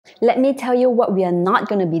Let me tell you what we are not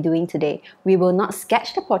going to be doing today. We will not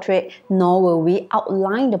sketch the portrait, nor will we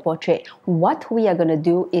outline the portrait. What we are going to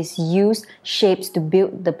do is use shapes to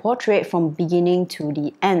build the portrait from beginning to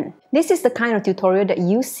the end. This is the kind of tutorial that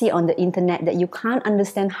you see on the internet that you can't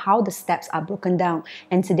understand how the steps are broken down.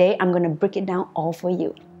 And today I'm going to break it down all for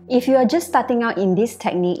you. If you are just starting out in this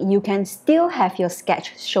technique, you can still have your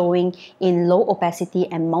sketch showing in low opacity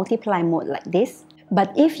and multiply mode like this.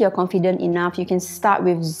 But if you're confident enough, you can start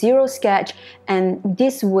with zero sketch, and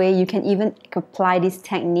this way you can even apply this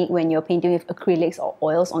technique when you're painting with acrylics or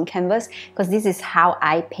oils on canvas, because this is how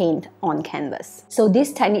I paint on canvas. So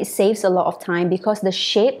this technique saves a lot of time because the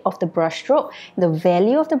shape of the brushstroke, the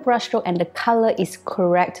value of the brushstroke, and the color is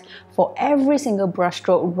correct for every single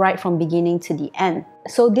brushstroke right from beginning to the end.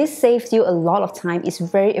 So this saves you a lot of time. It's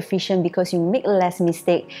very efficient because you make less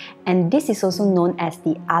mistake, and this is also known as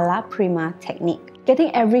the Alla Prima technique.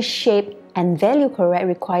 Getting every shape and value correct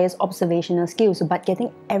requires observational skills, but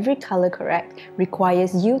getting every color correct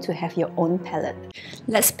requires you to have your own palette.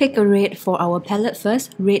 Let's pick a red for our palette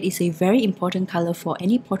first. Red is a very important color for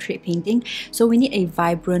any portrait painting, so we need a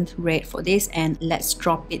vibrant red for this, and let's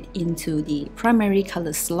drop it into the primary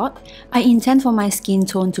color slot. I intend for my skin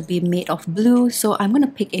tone to be made of blue, so I'm going to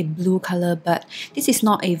pick a blue color, but this is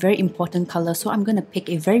not a very important color, so I'm going to pick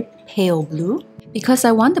a very pale blue. Because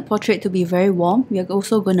I want the portrait to be very warm, we are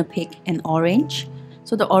also going to pick an orange.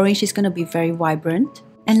 So the orange is going to be very vibrant.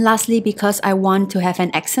 And lastly, because I want to have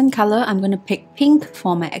an accent color, I'm going to pick pink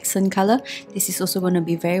for my accent color. This is also going to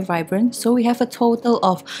be very vibrant. So we have a total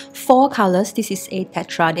of 4 colors. This is a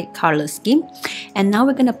tetradic color scheme. And now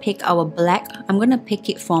we're going to pick our black. I'm going to pick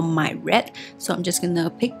it from my red. So I'm just going to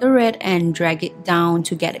pick the red and drag it down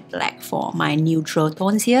to get it black for my neutral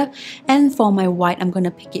tones here. And for my white, I'm going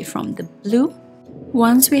to pick it from the blue.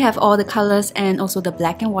 Once we have all the colors and also the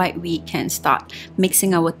black and white, we can start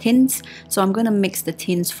mixing our tints. So I'm going to mix the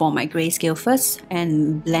tints for my grayscale first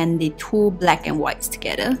and blend the 2 black and whites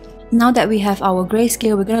together. Now that we have our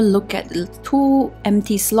grayscale, we're going to look at the 2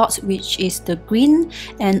 empty slots, which is the green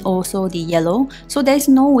and also the yellow. So there's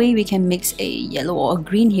no way we can mix a yellow or a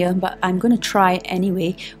green here, but I'm going to try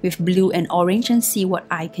anyway with blue and orange and see what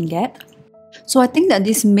I can get. So I think that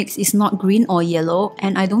this mix is not green or yellow,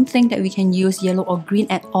 and I don't think that we can use yellow or green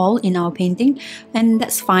at all in our painting, and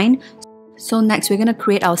that's fine. So next we're going to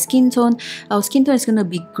create our skin tone. Our skin tone is going to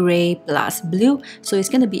be grey plus blue, so it's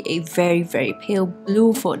going to be a very pale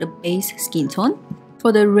blue for the base skin tone.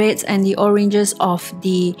 For the reds and the oranges of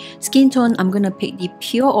the skin tone, I'm going to pick the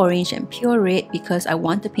pure orange and pure red because I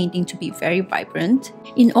want the painting to be very vibrant.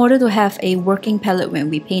 In order to have a working palette when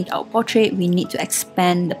we paint our portrait, we need to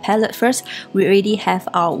expand the palette first. We already have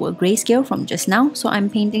our grayscale from just now, so I'm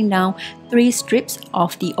painting down 3 strips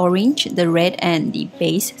of the orange, the red, and the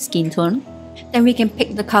base skin tone. Then we can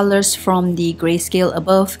pick the colors from the grayscale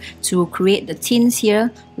above to create the tints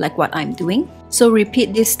here, like what I'm doing. So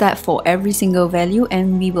repeat this step for every single value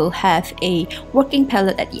and we will have a working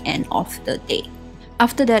palette at the end of the day.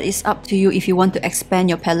 After that, it's up to you if you want to expand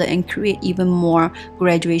your palette and create even more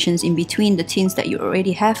graduations in between the tints that you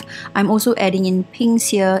already have. I'm also adding in pinks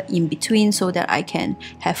here in between so that I can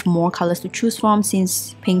have more colors to choose from,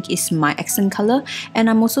 since pink is my accent color. And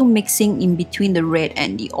I'm also mixing in between the red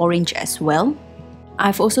and the orange as well.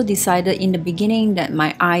 I've also decided in the beginning that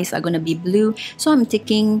my eyes are going to be blue, so I'm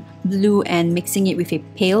taking blue and mixing it with a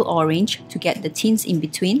pale orange to get the tints in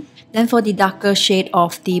between. Then for the darker shade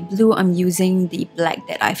of the blue, I'm using the black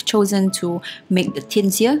that I've chosen to make the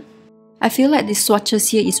tints here. I feel like the swatches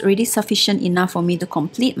here is already sufficient enough for me to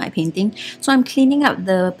complete my painting, so I'm cleaning up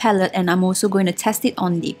the palette and I'm also going to test it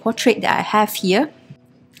on the portrait that I have here.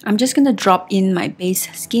 I'm just going to drop in my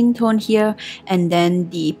base skin tone here and then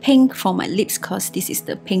the pink for my lips because this is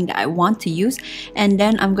the pink that I want to use. And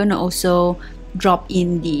then I'm going to also drop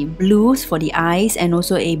in the blues for the eyes and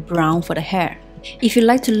also a brown for the hair. If you'd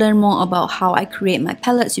like to learn more about how I create my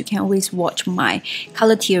palettes, you can always watch my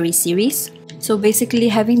color theory series. So basically,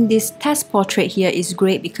 having this test portrait here is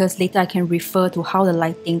great because later I can refer to how the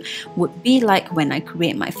lighting would be like when I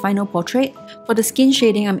create my final portrait. For the skin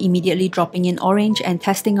shading, I'm immediately dropping in orange and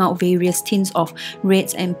testing out various tints of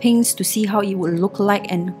reds and pinks to see how it would look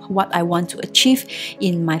like and what I want to achieve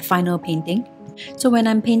in my final painting. So when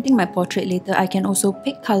I'm painting my portrait later, I can also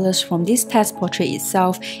pick colors from this test portrait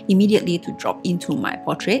itself immediately to drop into my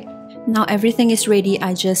portrait. Now everything is ready,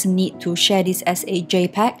 I just need to share this as a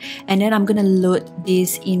JPEG and then I'm gonna load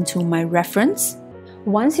this into my reference.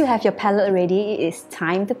 Once you have your palette ready, it is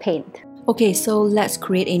time to paint. Okay, so let's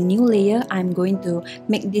create a new layer. I'm going to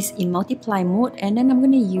make this in multiply mode, and then I'm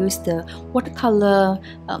going to use the watercolor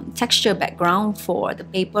texture background for the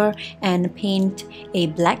paper and paint a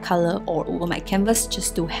black color all over my canvas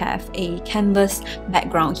just to have a canvas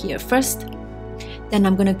background here first. Then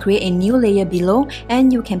I'm going to create a new layer below,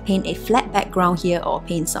 and you can paint a flat background here or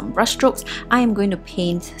paint some brush strokes. I am going to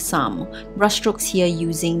paint some brush strokes here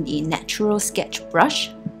using the natural sketch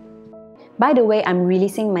brush. By the way, I'm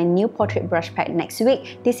releasing my new portrait brush pack next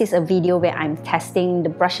week. This is a video where I'm testing the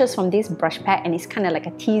brushes from this brush pack, and it's kind of like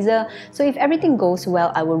a teaser. So if everything goes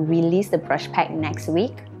well, I will release the brush pack next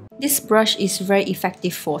week. This brush is very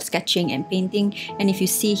effective for sketching and painting, and if you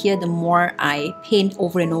see here, the more I paint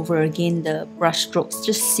over and over again, the brush strokes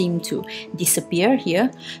just seem to disappear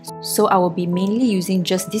here. So I will be mainly using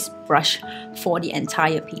just this brush for the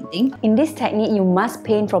entire painting. In this technique, you must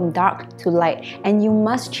paint from dark to light, and you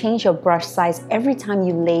must change your brush size every time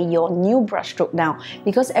you lay your new brush stroke down,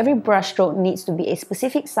 because every brush stroke needs to be a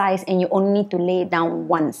specific size and you only need to lay it down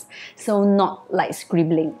once. So not like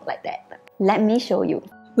scribbling like that. Let me show you.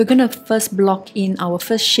 We're going to first block in our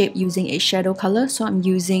first shape using a shadow color. So I'm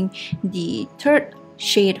using the third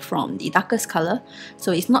shade from the darkest color.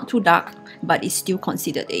 So it's not too dark, but it's still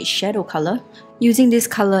considered a shadow color. Using this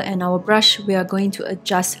color and our brush, we are going to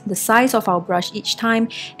adjust the size of our brush each time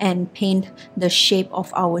and paint the shape of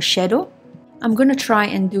our shadow. I'm going to try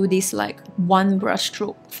and do this like one brush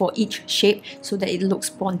stroke for each shape so that it looks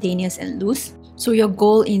spontaneous and loose. So your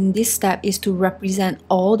goal in this step is to represent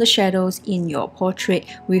all the shadows in your portrait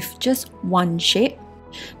with just one shape.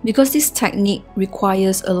 Because this technique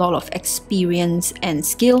requires a lot of experience and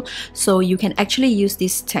skill, so you can actually use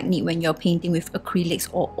this technique when you're painting with acrylics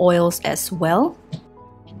or oils as well.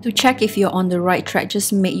 To check if you're on the right track,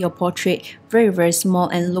 just make your portrait very small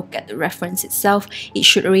and look at the reference itself. It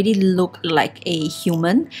should already look like a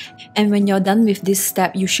human. And when you're done with this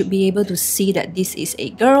step, you should be able to see that this is a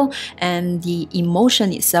girl and the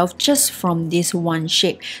emotion itself just from this one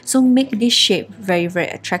shape. So make this shape very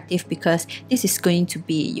attractive, because this is going to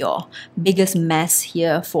be your biggest mess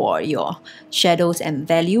here for your shadows and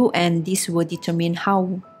value, and this will determine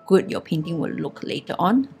how good your painting will look later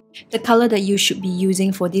on. The color that you should be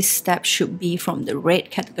using for this step should be from the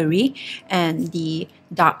red category and the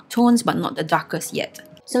dark tones, but not the darkest yet.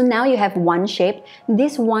 So now you have one shape.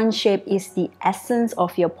 This one shape is the essence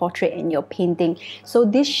of your portrait and your painting. So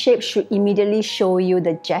this shape should immediately show you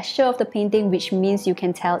the gesture of the painting, which means you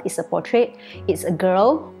can tell it's a portrait, it's a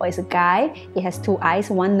girl or it's a guy. It has two eyes,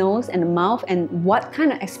 one nose and a mouth, and what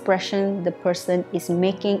kind of expression the person is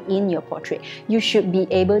making in your portrait. You should be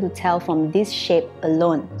able to tell from this shape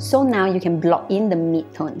alone. So now you can block in the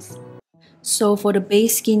mid-tones. So for the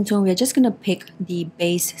base skin tone, we're just going to pick the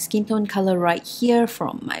base skin tone color right here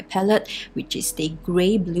from my palette, which is the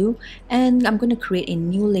gray blue, and I'm going to create a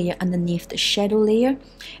new layer underneath the shadow layer,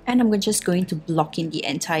 and I'm just going to block in the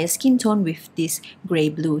entire skin tone with this gray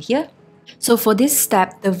blue here. So for this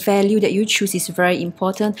step, the value that you choose is very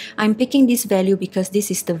important. I'm picking this value because this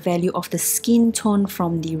is the value of the skin tone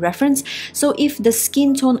from the reference. So if the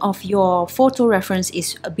skin tone of your photo reference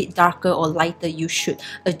is a bit darker or lighter, you should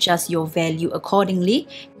adjust your value accordingly.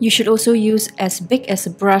 You should also use as big as a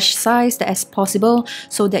brush size as possible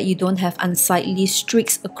so that you don't have unsightly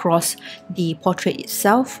streaks across the portrait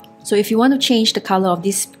itself. So if you want to change the color of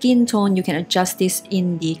this skin tone, you can adjust this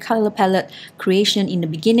in the color palette creation in the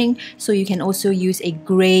beginning. So you can also use a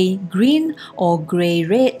gray green or gray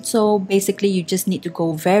red. So basically you just need to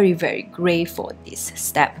go very gray for this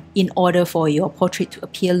step in order for your portrait to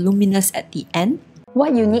appear luminous at the end.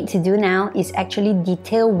 What you need to do now is actually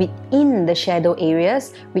detail within the shadow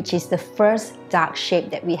areas, which is the first dark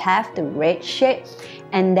shape that we have, the red shape.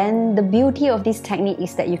 And then the beauty of this technique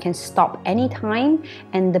is that you can stop anytime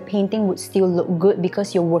and the painting would still look good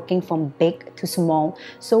because you're working from big to small.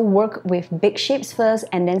 So work with big shapes first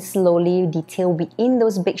and then slowly detail within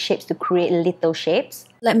those big shapes to create little shapes.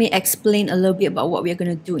 Let me explain a little bit about what we are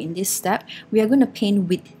going to do in this step. We are going to paint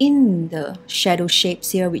within the shadow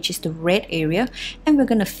shapes here, which is the red area, and we're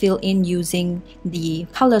going to fill in using the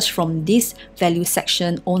colors from this value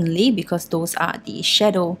section only because those are the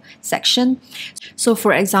shadow section. So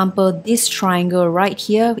for example, this triangle right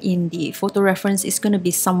here in the photo reference is going to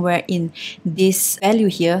be somewhere in this value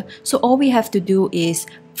here. So all we have to do is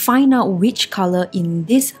find out which color in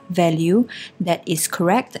this value that is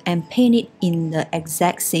correct and paint it in the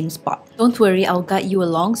exact same spot. Don't worry, I'll guide you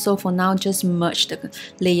along. So for now, just merge the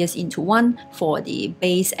layers into one for the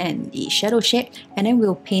base and the shadow shade, and then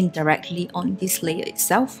we'll paint directly on this layer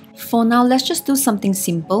itself. For now, let's just do something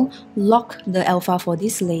simple. Lock the alpha for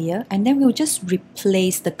this layer, and then we'll just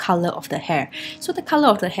replace the color of the hair. So the color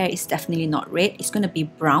of the hair is definitely not red, it's going to be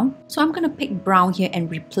brown. So I'm going to pick brown here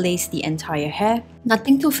and replace the entire hair.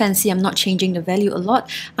 Nothing too fancy, I'm not changing the value a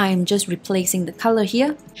lot, I'm just replacing the color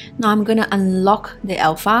here. Now I'm going to unlock the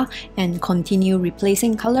alpha and continue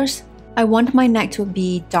replacing colors. I want my neck to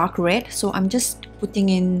be dark red, so I'm just putting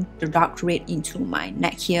in the dark red into my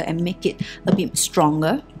neck here and make it a bit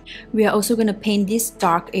stronger. We are also going to paint this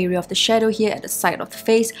dark area of the shadow here at the side of the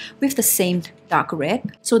face with the same dark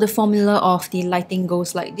red. So the formula of the lighting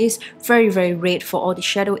goes like this: very red for all the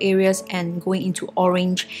shadow areas and going into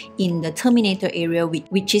orange in the terminator area,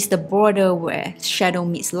 which is the border where shadow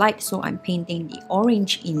meets light. So I'm painting the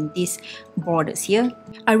orange in these borders here.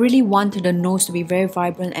 I really want the nose to be very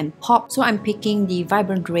vibrant and pop, so I'm picking the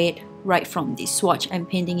vibrant red right from the swatch and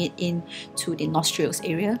painting it into the nostrils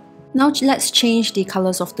area. Now let's change the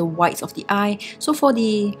colors of the whites of the eye. So for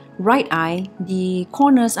the right eye, the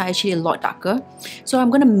corners are actually a lot darker. So I'm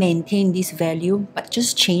going to maintain this value but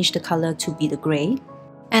just change the color to be the grey.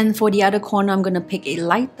 And for the other corner, I'm going to pick a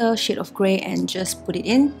lighter shade of grey and just put it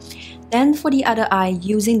in. Then for the other eye,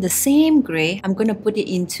 using the same grey, I'm going to put it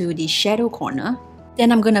into the shadow corner.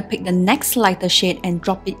 Then I'm going to pick the next lighter shade and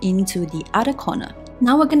drop it into the other corner.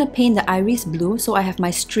 Now we're going to paint the iris blue, so I have my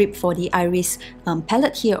strip for the iris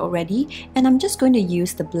palette here already, and I'm just going to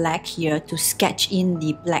use the black here to sketch in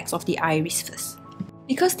the blacks of the iris first.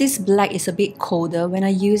 Because this black is a bit colder, when I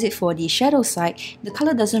use it for the shadow side, the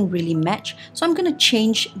color doesn't really match, so I'm going to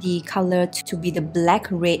change the color to be the black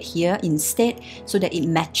red here instead, so that it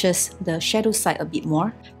matches the shadow side a bit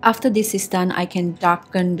more. After this is done, I can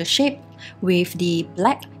darken the shape with the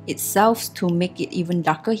black itself to make it even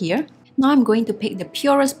darker here. Now I'm going to pick the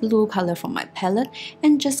purest blue color from my palette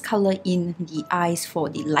and just color in the eyes for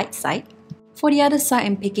the light side. For the other side,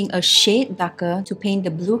 I'm picking a shade darker to paint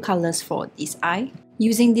the blue colors for this eye.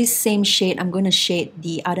 Using this same shade, I'm going to shade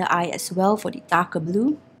the other eye as well for the darker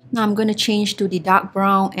blue. Now I'm going to change to the dark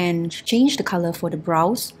brown and change the color for the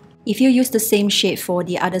brows. If you use the same shade for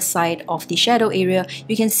the other side of the shadow area,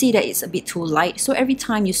 you can see that it's a bit too light. So every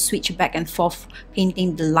time you switch back and forth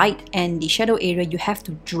painting the light and the shadow area, you have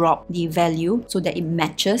to drop the value so that it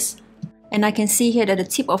matches. And I can see here that the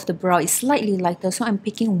tip of the brow is slightly lighter, so I'm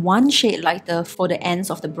picking one shade lighter for the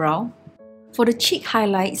ends of the brow. For the cheek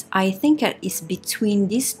highlights, I think that it's between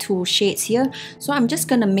these two shades here. So I'm just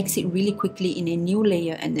gonna mix it really quickly in a new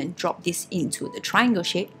layer and then drop this into the triangle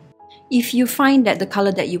shade. If you find that the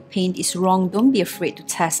color that you paint is wrong, don't be afraid to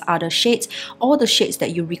test other shades. All the shades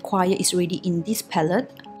that you require is already in this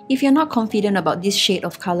palette. If you're not confident about this shade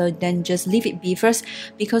of color, then just leave it be first,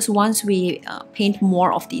 because once we paint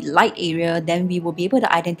more of the light area, then we will be able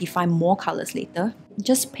to identify more colors later.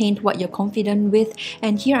 Just paint what you're confident with,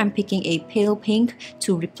 and here I'm picking a pale pink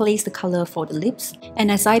to replace the color for the lips.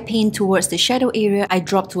 And as I paint towards the shadow area, I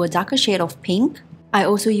drop to a darker shade of pink. I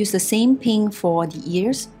also use the same pink for the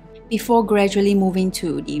ears, before gradually moving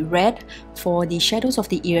to the red for the shadows of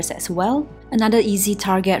the ears as well. Another easy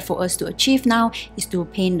target for us to achieve now is to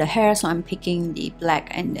paint the hair, so I'm picking the black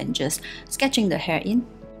and then just sketching the hair in.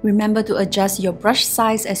 Remember to adjust your brush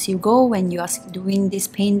size as you go when you are doing this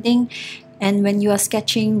painting. And when you are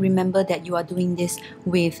sketching, remember that you are doing this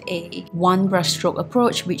with a one brush stroke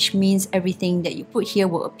approach, which means everything that you put here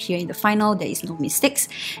will appear in the final. There is no mistakes,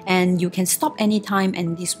 and you can stop anytime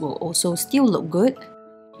and this will also still look good.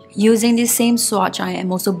 Using this same swatch, I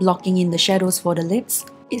am also blocking in the shadows for the lips.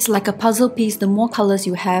 It's like a puzzle piece. The more colors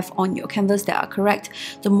you have on your canvas that are correct,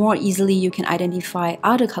 the more easily you can identify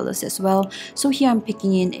other colors as well. So here I'm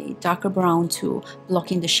picking in a darker brown to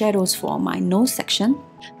block in the shadows for my nose section.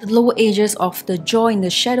 The lower edges of the jaw in the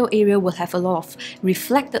shadow area will have a lot of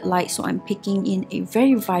reflected light, so I'm picking in a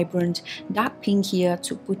very vibrant dark pink here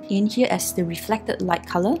to put in here as the reflected light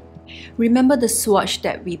color. Remember the swatch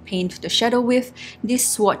that we paint the shadow with. This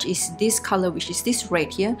swatch is this color, which is this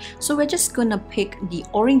red here. So we're just gonna pick the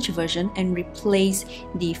orange version and replace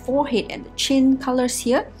the forehead and the chin colors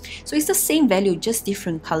here. So it's the same value, just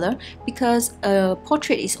different color, because a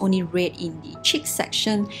portrait is only red in the cheek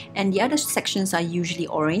section and the other sections are usually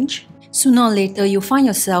orange. Sooner or later, you'll find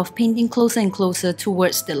yourself painting closer and closer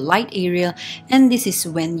towards the light area, and this is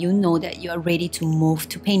when you know that you are ready to move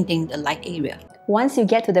to painting the light area. once you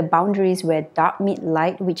get to the boundaries where dark meet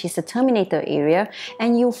light, which is the terminator area,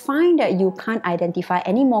 and you find that you can't identify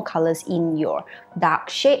any more colors in your dark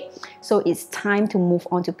shade, so it's time to move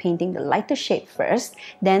on to painting the lighter shade first.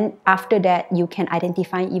 Then after that, you can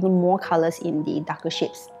identify even more colors in the darker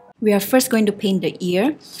shades. We are first going to paint the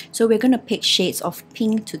ear, so we're going to pick shades of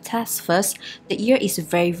pink to test first. The ear is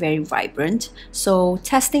very vibrant, so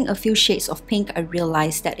testing a few shades of pink, I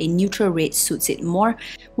realized that a neutral red suits it more.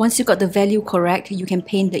 Once you got the value correct, you can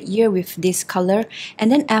paint the ear with this color,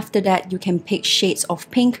 and then after that you can pick shades of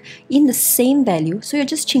pink in the same value, so you're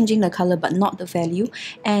just changing the color but not the value,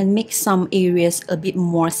 and make some areas a bit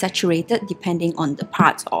more saturated depending on the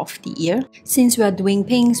parts of the ear. Since we are doing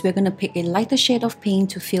pinks, we're going to pick a lighter shade of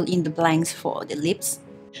pink to fill in the blanks for the lips.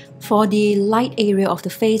 For the light area of the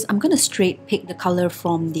face, I'm going to straight pick the color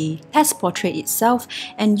from the test portrait itself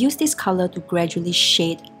and use this color to gradually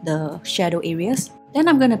shade the shadow areas. Then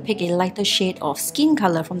I'm going to pick a lighter shade of skin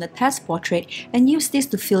color from the test portrait and use this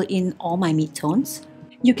to fill in all my midtones.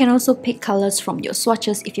 You can also pick colors from your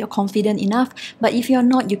swatches if you're confident enough, but if you're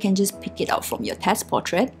not, you can just pick it out from your test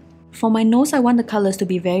portrait. For my nose, I want the colors to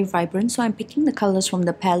be very vibrant, so I'm picking the colors from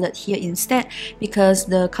the palette here instead because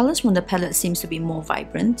the colors from the palette seems to be more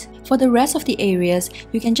vibrant. For the rest of the areas,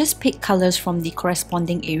 you can just pick colors from the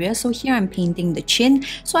corresponding area. So here I'm painting the chin,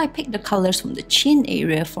 so I pick the colors from the chin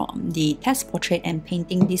area from the test portrait and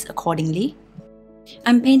painting this accordingly.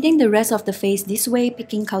 I'm painting the rest of the face this way,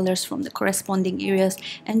 picking colors from the corresponding areas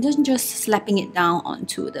and then just slapping it down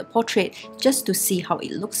onto the portrait just to see how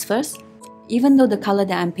it looks first. Even though the color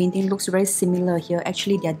that I'm painting looks very similar here,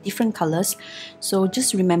 actually they are different colors. So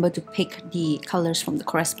just remember to pick the colors from the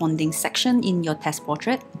corresponding section in your test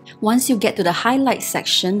portrait. Once you get to the highlight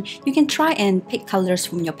section, you can try and pick colors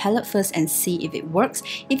from your palette first and see if it works.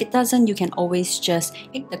 If it doesn't, you can always just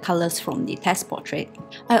pick the colors from the test portrait.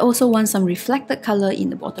 I also want some reflected color in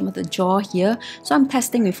the bottom of the jaw here. So I'm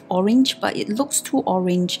testing with orange, but it looks too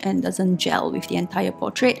orange and doesn't gel with the entire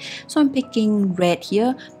portrait. So I'm picking red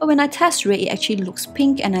here, but when I test red, it actually looks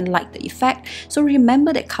pink and I like the effect. So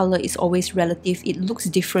remember that color is always relative. It looks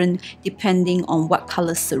different depending on what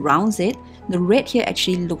color surrounds it. The red here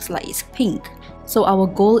actually looks like it's pink. So our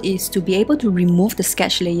goal is to be able to remove the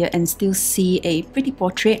sketch layer and still see a pretty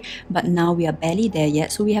portrait, but now we are barely there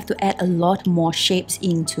yet, so we have to add a lot more shapes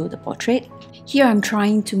into the portrait. Here I'm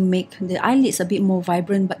trying to make the eyelids a bit more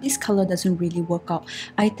vibrant, but this color doesn't really work out.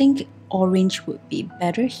 I think orange would be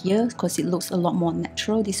better here because it looks a lot more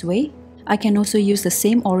natural this way. I can also use the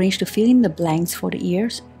same orange to fill in the blanks for the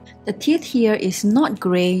ears. The teeth here is not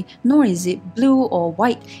grey, nor is it blue or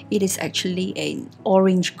white. It is actually an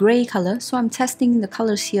orange-grey color, so I'm testing the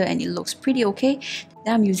colors here and it looks pretty okay.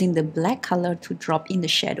 Then I'm using the black color to drop in the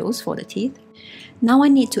shadows for the teeth. Now I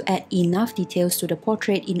need to add enough details to the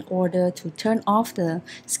portrait in order to turn off the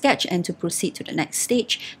sketch and to proceed to the next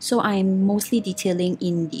stage. So I'm mostly detailing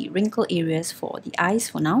in the wrinkle areas for the eyes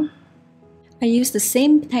for now. I use the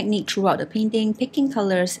same technique throughout the painting, picking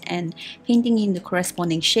colors and painting in the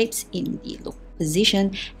corresponding shapes in the look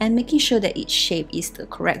position and making sure that each shape is the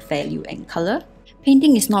correct value and color.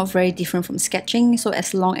 Painting is not very different from sketching, so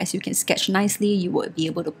as long as you can sketch nicely, you will be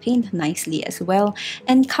able to paint nicely as well.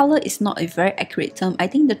 And color is not a very accurate term. I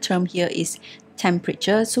think the term here is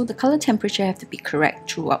temperature, so the color temperature have to be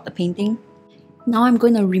correct throughout the painting. Now I'm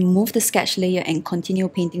going to remove the sketch layer and continue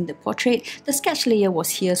painting the portrait. The sketch layer was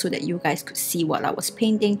here so that you guys could see what I was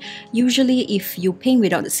painting. Usually if you paint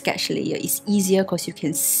without the sketch layer, it's easier because you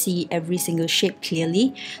can see every single shape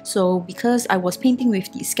clearly. So because I was painting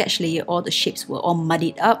with the sketch layer, all the shapes were all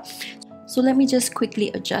muddied up. So let me just quickly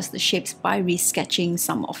adjust the shapes by re-sketching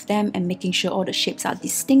some of them and making sure all the shapes are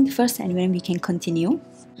distinct first, and then we can continue.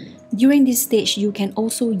 During this stage, you can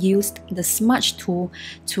also use the smudge tool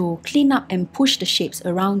to clean up and push the shapes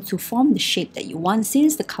around to form the shape that you want,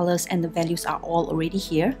 since the colors and the values are all already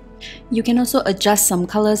here. You can also adjust some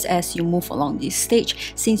colors as you move along this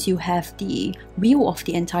stage, since you have the view of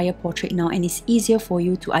the entire portrait now and it's easier for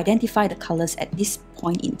you to identify the colors at this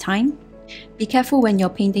point in time. Be careful when you're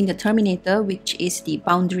painting the terminator, which is the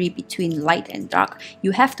boundary between light and dark.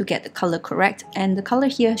 You have to get the color correct, and the color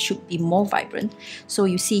here should be more vibrant. So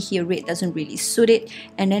you see here red doesn't really suit it,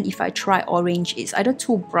 and then if I try orange, it's either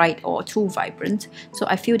too bright or too vibrant. So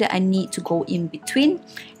I feel that I need to go in between,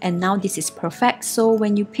 and now this is perfect. So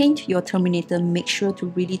when you paint your terminator, make sure to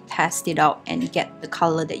really test it out and get the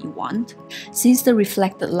color that you want. Since the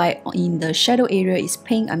reflected light in the shadow area is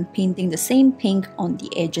pink, I'm painting the same pink on the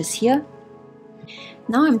edges here.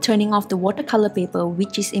 Now I'm turning off the watercolor paper,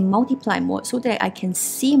 which is in multiply mode, so that I can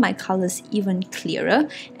see my colors even clearer,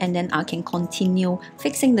 and then I can continue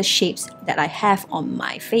fixing the shapes that I have on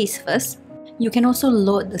my face first. You can also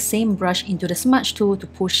load the same brush into the smudge tool to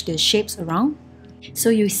push the shapes around. So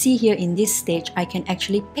you see here in this stage, I can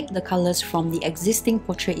actually pick the colors from the existing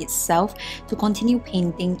portrait itself to continue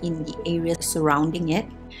painting in the areas surrounding it.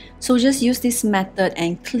 So just use this method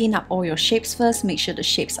and clean up all your shapes first. Make sure the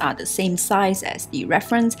shapes are the same size as the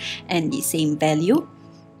reference and the same value.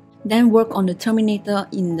 Then work on the terminator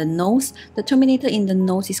in the nose. The terminator in the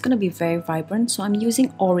nose is going to be very vibrant, so I'm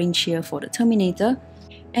using orange here for the terminator.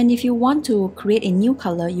 And if you want to create a new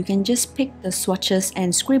color, you can just pick the swatches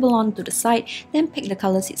and scribble on to the side, then pick the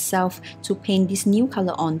colors itself to paint this new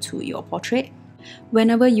color onto your portrait.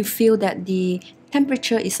 Whenever you feel that the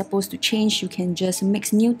temperature is supposed to change, you can just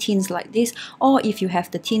mix new tints like this, or if you have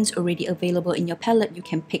the tints already available in your palette, you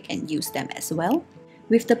can pick and use them as well.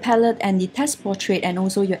 With the palette and the test portrait and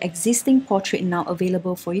also your existing portrait now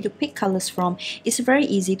available for you to pick colors from, it's very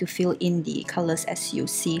easy to fill in the colors as you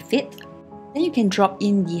see fit. Then you can drop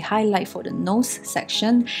in the highlight for the nose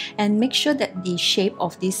section and make sure that the shape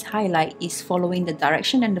of this highlight is following the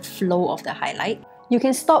direction and the flow of the highlight. You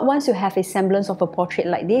can stop once you have a semblance of a portrait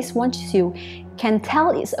like this. Once you can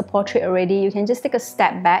tell it's a portrait already, you can just take a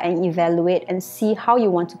step back and evaluate and see how you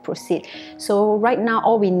want to proceed. So right now,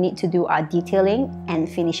 all we need to do are detailing and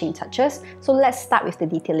finishing touches. So let's start with the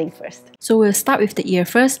detailing first. So we'll start with the ear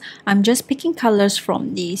first. I'm just picking colors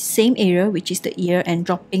from the same area, which is the ear, and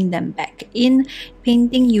dropping them back in,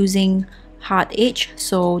 painting using hard edge,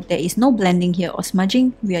 so there is no blending here or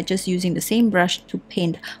smudging. We are just using the same brush to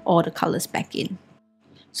paint all the colors back in.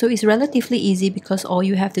 So it's relatively easy because all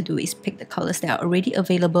you have to do is pick the colors that are already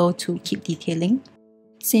available to keep detailing.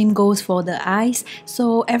 Same goes for the eyes.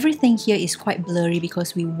 So everything here is quite blurry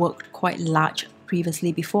because we worked quite large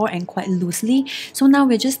previously before and quite loosely. So now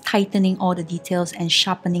we're just tightening all the details and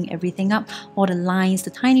sharpening everything up. All the lines, the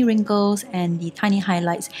tiny wrinkles and the tiny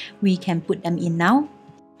highlights, we can put them in now.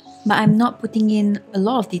 But I'm not putting in a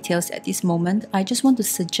lot of details at this moment. I just want to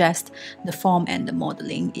suggest the form and the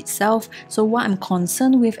modeling itself. So what I'm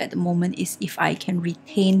concerned with at the moment is if I can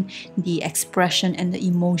retain the expression and the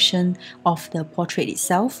emotion of the portrait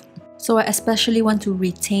itself. So I especially want to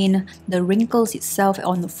retain the wrinkles itself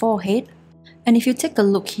on the forehead. And if you take a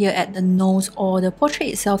look here at the nose or the portrait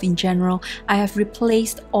itself in general, I have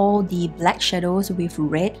replaced all the black shadows with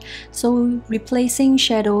red. So replacing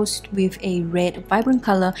shadows with a red vibrant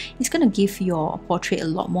color is going to give your portrait a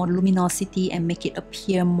lot more luminosity and make it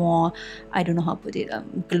appear more, I don't know how to put it,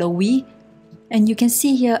 glowy. And you can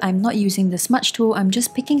see here, I'm not using the smudge tool, I'm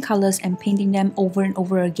just picking colors and painting them over and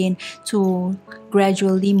over again to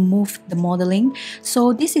gradually move the modeling.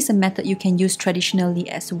 So this is a method you can use traditionally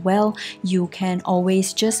as well. You can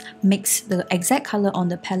always just mix the exact color on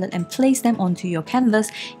the palette and place them onto your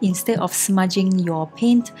canvas instead of smudging your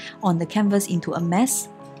paint on the canvas into a mess.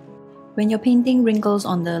 When you're painting wrinkles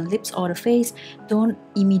on the lips or the face, don't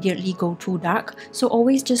immediately go too dark. So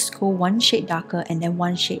always just go one shade darker and then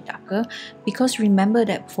one shade darker, because remember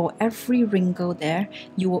that for every wrinkle there,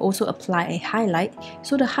 you will also apply a highlight.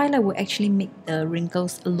 So the highlight will actually make the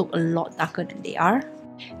wrinkles look a lot darker than they are.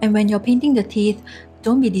 And when you're painting the teeth,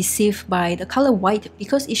 don't be deceived by the color white,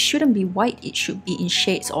 because it shouldn't be white, it should be in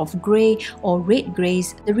shades of grey or red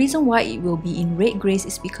greys. The reason why it will be in red greys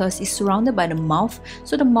is because it's surrounded by the mouth,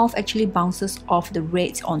 so the mouth actually bounces off the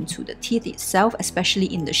reds onto the teeth itself,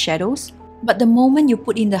 especially in the shadows. But the moment you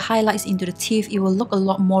put in the highlights into the teeth, it will look a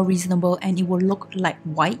lot more reasonable and it will look like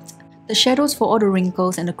white. The shadows for all the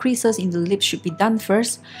wrinkles and the creases in the lips should be done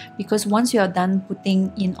first, because once you are done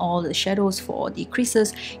putting in all the shadows for the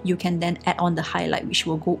creases, you can then add on the highlight which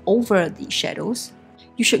will go over the shadows.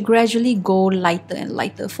 You should gradually go lighter and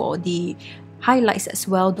lighter for the highlights as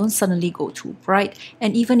well. Don't suddenly go too bright.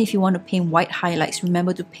 And even if you want to paint white highlights,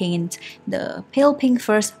 remember to paint the pale pink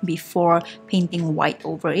first before painting white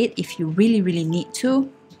over it if you really need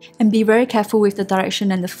to. And be very careful with the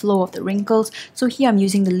direction and the flow of the wrinkles. So here I'm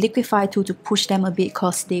using the liquify tool to push them a bit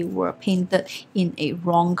because they were painted in a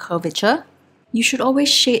wrong curvature. You should always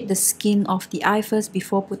shade the skin of the eye first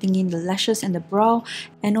before putting in the lashes and the brow.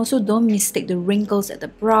 And also don't mistake the wrinkles at the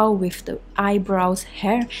brow with the eyebrows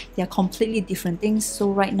hair. They are completely different things. So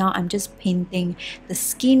right now I'm just painting the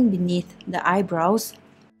skin beneath the eyebrows.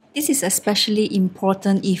 This is especially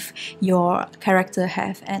important if your character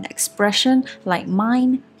have an expression like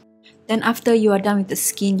mine. Then after you are done with the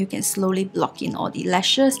skin, you can slowly block in all the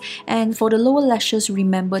lashes. And for the lower lashes,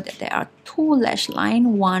 remember that there are two lash lines,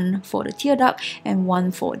 one for the tear duct and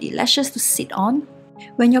one for the lashes to sit on.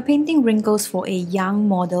 When you're painting wrinkles for a young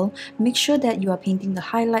model, make sure that you are painting the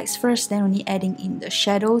highlights first, then only adding in the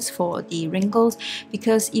shadows for the wrinkles,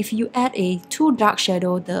 because if you add a too dark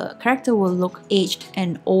shadow, the character will look aged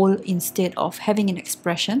and old instead of having an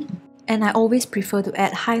expression. And I always prefer to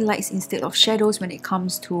add highlights instead of shadows when it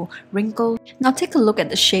comes to wrinkles. Now take a look at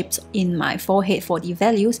the shapes in my forehead for the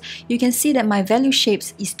values. You can see that my value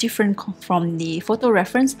shapes is different from the photo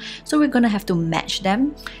reference, so we're gonna have to match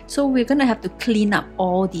them. So we're gonna have to clean up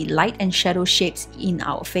all the light and shadow shapes in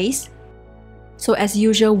our face. So as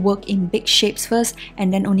usual, work in big shapes first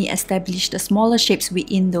and then only establish the smaller shapes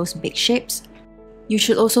within those big shapes. You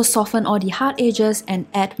should also soften all the hard edges and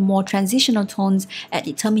add more transitional tones at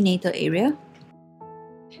the terminator area.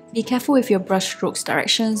 Be careful with your brush strokes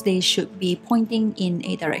directions, they should be pointing in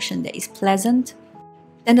a direction that is pleasant.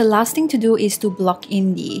 Then the last thing to do is to block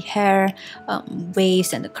in the hair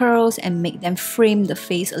waves and the curls and make them frame the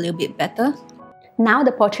face a little bit better. Now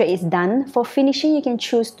the portrait is done. For finishing, you can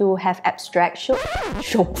choose to have abstract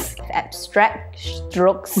strokes. Abstract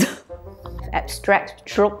strokes. Abstract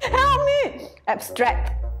stroke. Help me!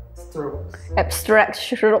 Abstract Strokes. Abstract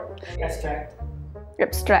stroke. Abstract.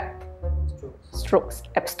 Abstract Strokes. strokes.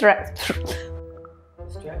 Abstract.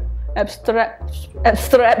 Abstract. Abstract.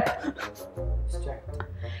 Abstract. Abstract.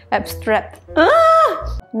 Abstract.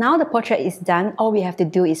 Ah! Now the portrait is done, all we have to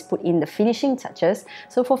do is put in the finishing touches.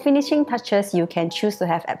 So for finishing touches, you can choose to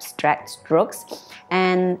have abstract strokes,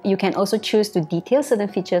 and you can also choose to detail certain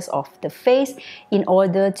features of the face in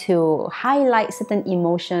order to highlight certain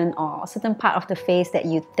emotion or certain part of the face that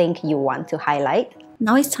you think you want to highlight.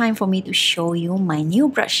 Now it's time for me to show you my new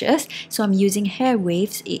brushes. So I'm using hair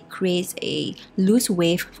waves. It creates a loose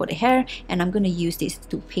wave for the hair, and I'm going to use this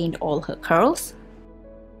to paint all her curls.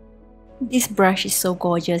 This brush is so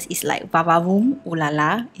gorgeous. It's like vavavoom, ooh la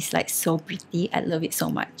la. It's like so pretty. I love it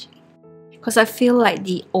so much. Because I feel like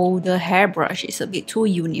the older hairbrush is a bit too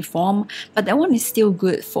uniform, but that one is still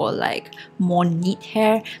good for like more neat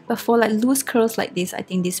hair. But for like loose curls like this, I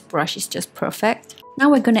think this brush is just perfect. Now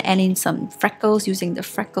we're going to add in some freckles using the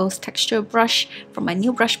freckles texture brush from my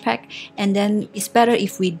new brush pack, and then it's better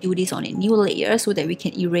if we do this on a new layer so that we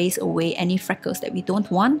can erase away any freckles that we don't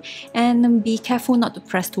want. And be careful not to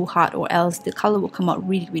press too hard or else the color will come out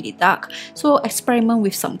really dark. So experiment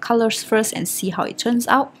with some colors first and see how it turns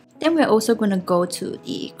out. Then we're also going to go to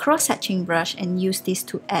the cross-hatching brush and use this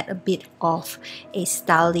to add a bit of a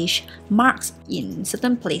stylish marks in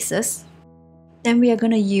certain places. Then we are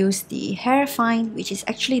going to use the hair fine, which is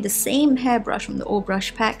actually the same hairbrush from the old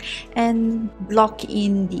brush pack, and block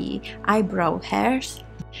in the eyebrow hairs.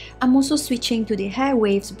 I'm also switching to the hair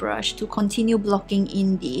waves brush to continue blocking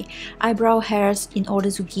in the eyebrow hairs in order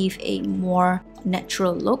to give a more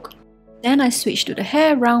natural look. Then I switch to the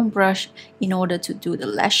hair round brush in order to do the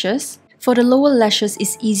lashes. For the lower lashes,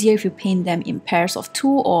 it's easier if you paint them in pairs of 2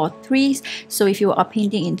 or 3s. So if you are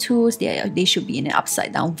painting in 2s, they should be in an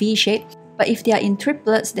upside down V shape. But if they are in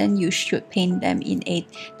triplets, then you should paint them in a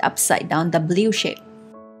upside down W shape.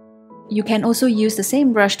 You can also use the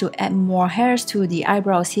same brush to add more hairs to the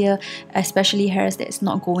eyebrows here, especially hairs that's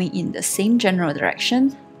not going in the same general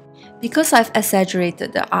direction. Because I've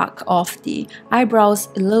exaggerated the arc of the eyebrows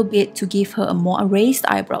a little bit to give her a more erased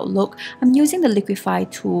eyebrow look, I'm using the liquify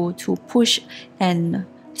tool to push and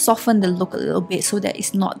soften the look a little bit so that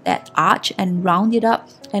it's not that arch, and round it up,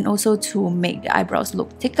 and also to make the eyebrows look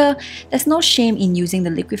thicker. There's no shame in using the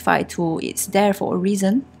liquify tool, it's there for a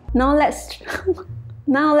reason. Now let's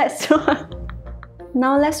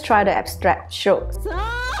try the abstract strokes.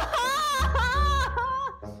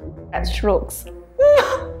 Strokes.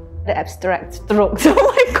 The abstract strokes. Oh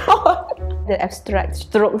my god. The abstract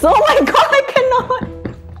strokes. Oh my god, I cannot.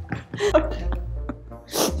 Okay.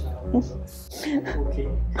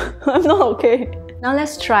 I'm not okay. Now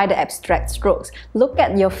let's try the abstract strokes. Look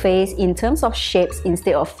at your face in terms of shapes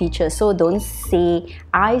instead of features. So don't say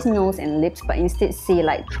eyes, nose and lips, but instead say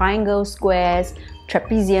like triangles, squares,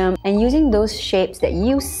 trapezium. And using those shapes that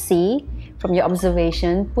you see from your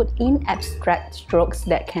observation, put in abstract strokes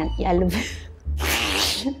that can elevate.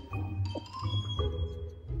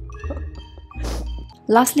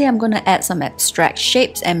 Lastly, I'm going to add some abstract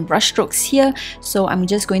shapes and brush strokes here. So I'm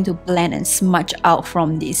just going to blend and smudge out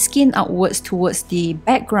from the skin outwards towards the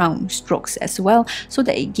background strokes as well, so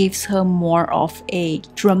that it gives her more of a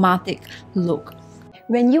dramatic look.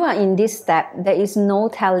 When you are in this step, there is no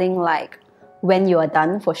telling like when you are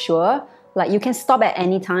done for sure. Like you can stop at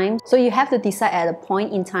any time. So you have to decide at a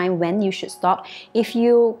point in time when you should stop. If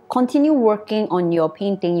you continue working on your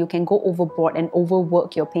painting, you can go overboard and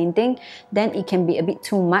overwork your painting. Then it can be a bit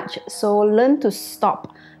too much. So learn to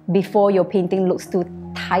stop before your painting looks too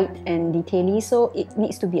tight and detaily. So it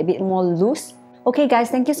needs to be a bit more loose. Okay guys,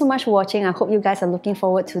 thank you so much for watching. I hope you guys are looking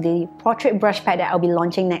forward to the portrait brush pack that I'll be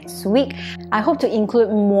launching next week. I hope to include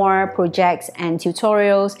more projects and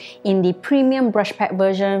tutorials in the premium brush pack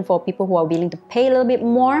version for people who are willing to pay a little bit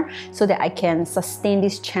more so that I can sustain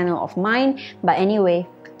this channel of mine. But anyway,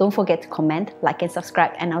 don't forget to comment, like and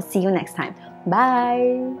subscribe, and I'll see you next time.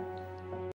 Bye!